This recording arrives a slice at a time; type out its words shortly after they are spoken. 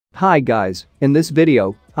Hi guys, in this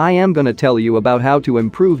video, I am gonna tell you about how to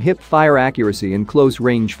improve hip fire accuracy in close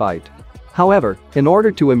range fight. However, in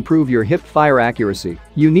order to improve your hip fire accuracy,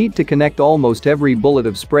 you need to connect almost every bullet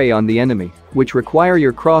of spray on the enemy, which require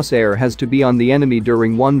your crosshair has to be on the enemy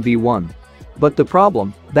during 1v1. But the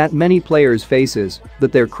problem that many players face is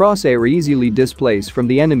that their crosshair easily displace from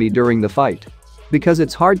the enemy during the fight. Because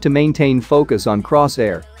it's hard to maintain focus on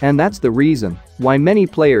crosshair, and that's the reason why many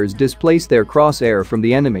players displace their crosshair from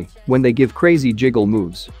the enemy when they give crazy jiggle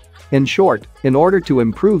moves. In short, in order to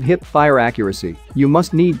improve hip fire accuracy, you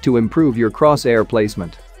must need to improve your crosshair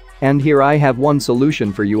placement. And here I have one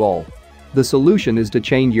solution for you all. The solution is to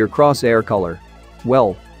change your crosshair color.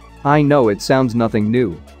 Well, I know it sounds nothing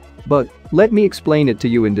new. But let me explain it to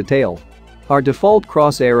you in detail. Our default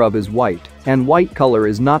crosshair of is white, and white color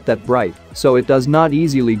is not that bright, so it does not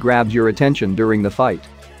easily grab your attention during the fight.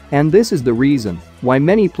 And this is the reason why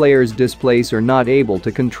many players displace or not able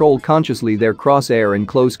to control consciously their crosshair in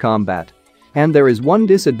close combat. And there is one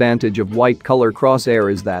disadvantage of white color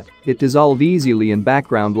crosshair is that it dissolves easily in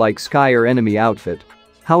background like sky or enemy outfit.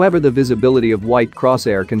 However, the visibility of white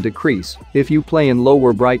crosshair can decrease if you play in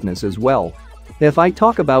lower brightness as well. If I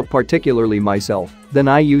talk about particularly myself, then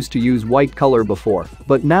I used to use white color before,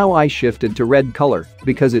 but now I shifted to red color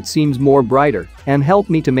because it seems more brighter and help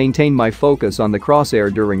me to maintain my focus on the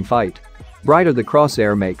crosshair during fight. Brighter the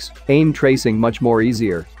crosshair makes aim tracing much more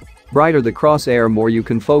easier. Brighter the crosshair, more you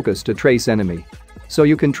can focus to trace enemy. So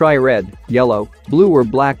you can try red, yellow, blue or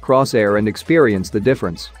black crosshair and experience the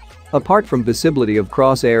difference. Apart from visibility of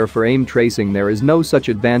crosshair for aim tracing, there is no such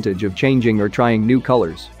advantage of changing or trying new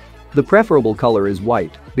colors. The preferable color is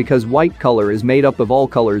white because white color is made up of all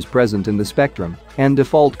colors present in the spectrum, and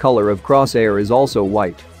default color of crosshair is also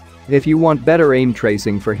white. If you want better aim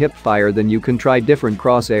tracing for hip fire, then you can try different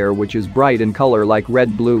crosshair which is bright in color like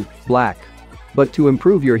red, blue, black. But to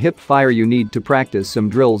improve your hip fire you need to practice some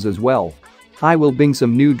drills as well. I will bring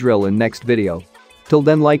some new drill in next video. Till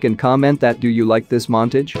then, like and comment that do you like this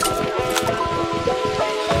montage?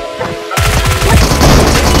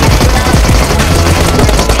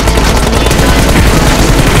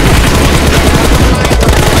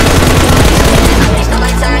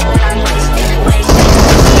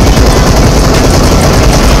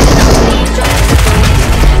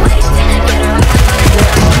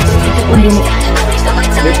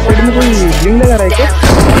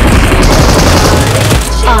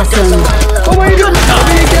 Awesome. Oh my god!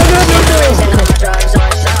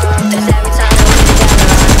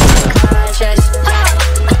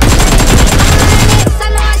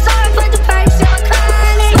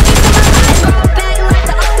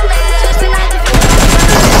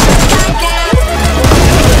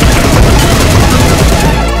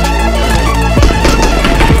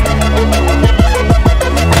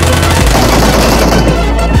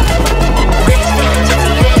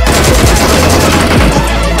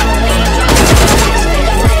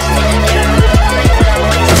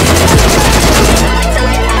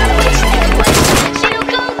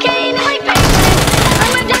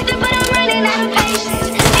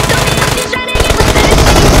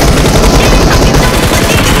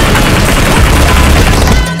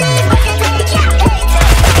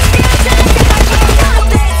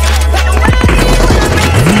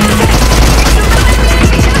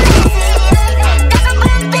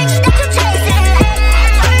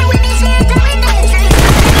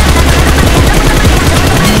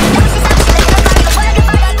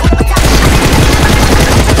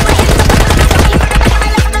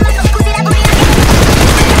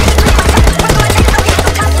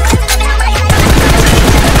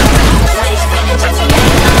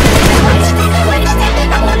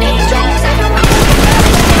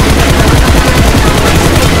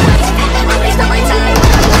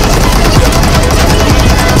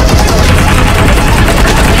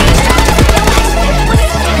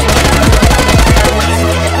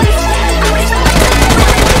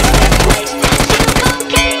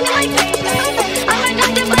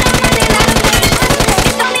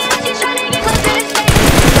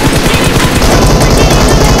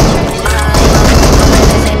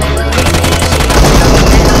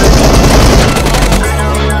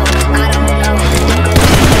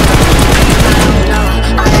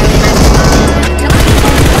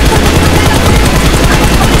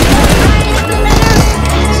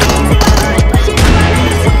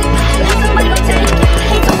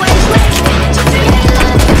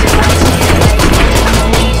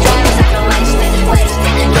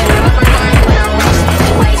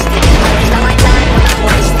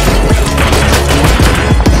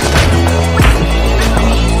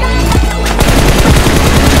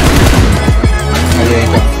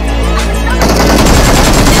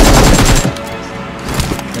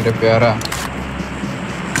 मेरे प्यारा।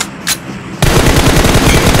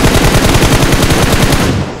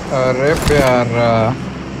 अरे प्यारा